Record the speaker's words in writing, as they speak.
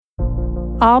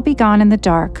I'll Be Gone in the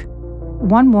Dark,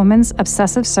 One Woman's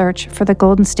Obsessive Search for the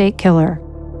Golden State Killer,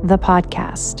 the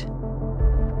podcast.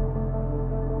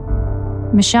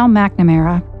 Michelle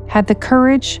McNamara had the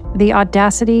courage, the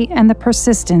audacity, and the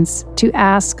persistence to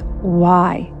ask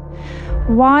why.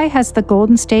 Why has the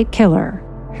Golden State Killer,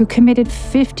 who committed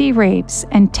 50 rapes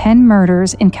and 10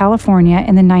 murders in California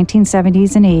in the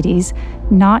 1970s and 80s,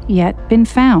 not yet been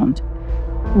found?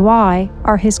 Why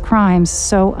are his crimes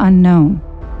so unknown?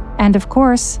 And of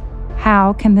course,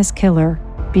 how can this killer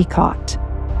be caught?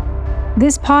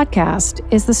 This podcast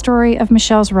is the story of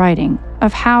Michelle's writing,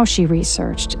 of how she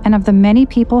researched, and of the many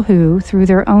people who, through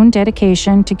their own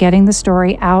dedication to getting the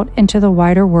story out into the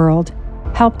wider world,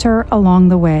 helped her along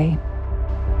the way.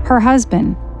 Her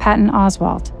husband, Patton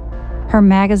Oswalt, her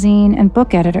magazine and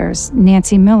book editors,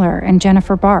 Nancy Miller and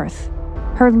Jennifer Barth,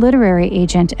 her literary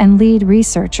agent and lead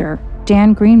researcher,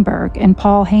 Dan Greenberg and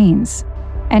Paul Haynes,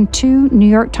 and 2 New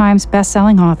York Times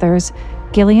bestselling authors,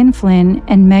 Gillian Flynn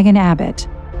and Megan Abbott,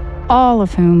 all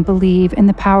of whom believe in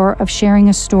the power of sharing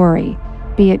a story,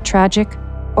 be it tragic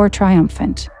or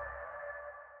triumphant.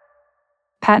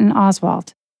 Patton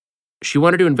Oswalt. She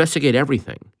wanted to investigate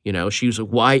everything. She was like,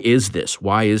 why is this?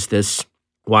 Why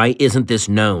isn't this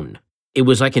known? It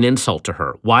was like an insult to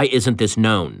her. Why isn't this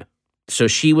known? So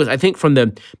she was, I think from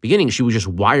the beginning, she was just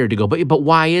wired to go, but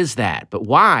why is that? But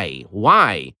why?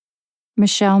 Why?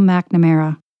 Michelle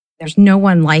McNamara. There's no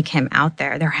one like him out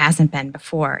there. There hasn't been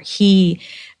before. He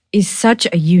is such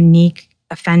a unique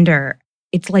offender.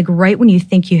 It's like right when you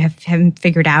think you have him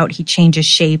figured out, he changes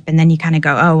shape, and then you kind of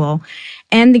go, oh, well.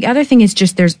 And the other thing is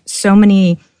just there's so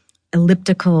many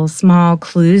elliptical, small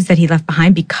clues that he left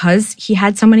behind because he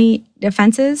had so many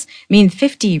offenses.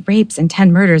 50 rapes and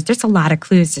 10 murders, there's a lot of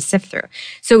clues to sift through.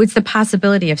 So it's the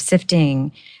possibility of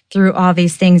sifting through all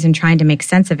these things and trying to make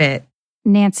sense of it.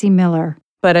 Nancy Miller.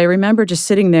 But I remember just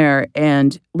sitting there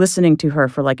and listening to her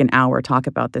for like an hour talk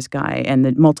about this guy and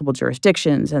the multiple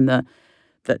jurisdictions and the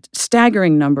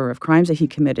staggering number of crimes that he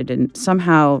committed. And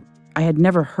somehow I had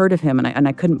never heard of him, and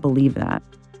I couldn't believe that.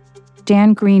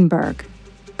 Dan Greenberg.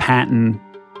 Patton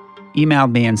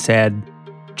emailed me and said,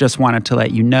 just wanted to let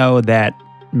you know that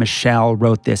Michelle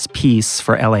wrote this piece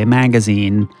for LA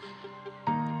Magazine,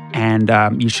 and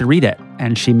you should read it.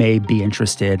 And she may be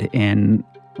interested in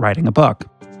writing a book.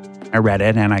 I read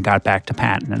it, and I got back to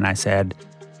Patton, and I said,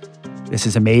 this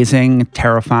is amazing,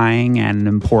 terrifying, and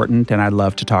important, and I'd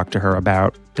love to talk to her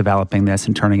about developing this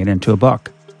and turning it into a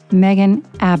book. Megan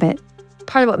Abbott.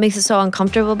 Part of what makes it so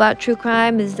uncomfortable about true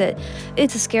crime is that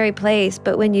it's a scary place,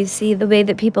 but when you see the way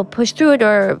that people push through it,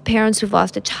 or parents who've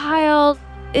lost a child,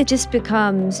 it just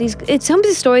becomes, it's some of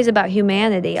the stories about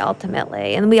humanity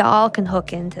ultimately, and we all can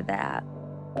hook into that.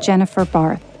 Jennifer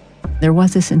Barth. There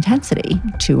was this intensity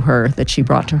to her that she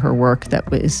brought to her work that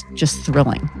was just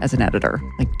thrilling as an editor.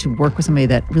 Like to work with somebody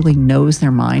that really knows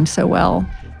their mind so well.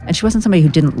 And she wasn't somebody who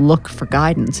didn't look for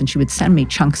guidance, and she would send me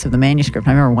chunks of the manuscript.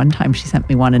 I remember one time she sent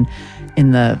me one, and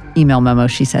in the email memo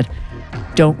she said,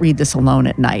 don't read this alone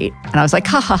at night. And I was like,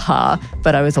 ha ha ha,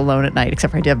 but I was alone at night,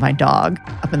 except for I did have my dog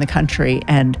up in the country,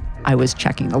 and I was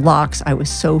checking the locks. I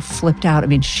was so flipped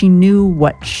out. She knew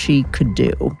what she could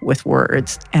do with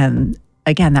words, and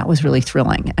again, that was really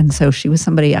thrilling. And so she was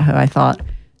somebody who I thought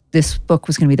this book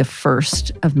was going to be the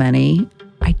first of many.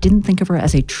 I didn't think of her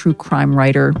as a true crime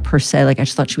writer per se. I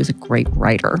just thought she was a great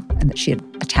writer and that she had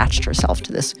attached herself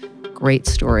to this great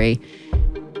story.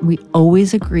 We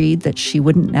always agreed that she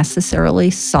wouldn't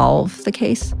necessarily solve the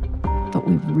case, but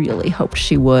we really hoped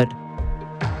she would.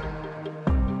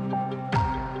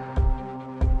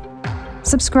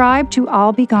 Subscribe to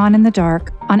I'll Be Gone in the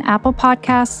Dark on Apple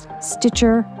Podcasts,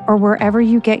 Stitcher, or wherever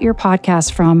you get your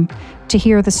podcasts from to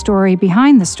hear the story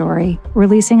behind the story,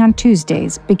 releasing on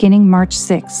Tuesdays beginning March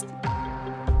 6th.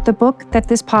 The book that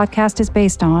this podcast is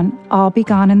based on, I'll Be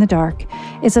Gone in the Dark,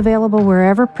 is available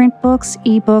wherever print books,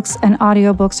 ebooks, and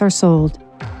audiobooks are sold.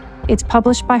 It's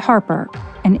published by Harper,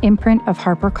 an imprint of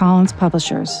HarperCollins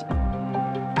Publishers.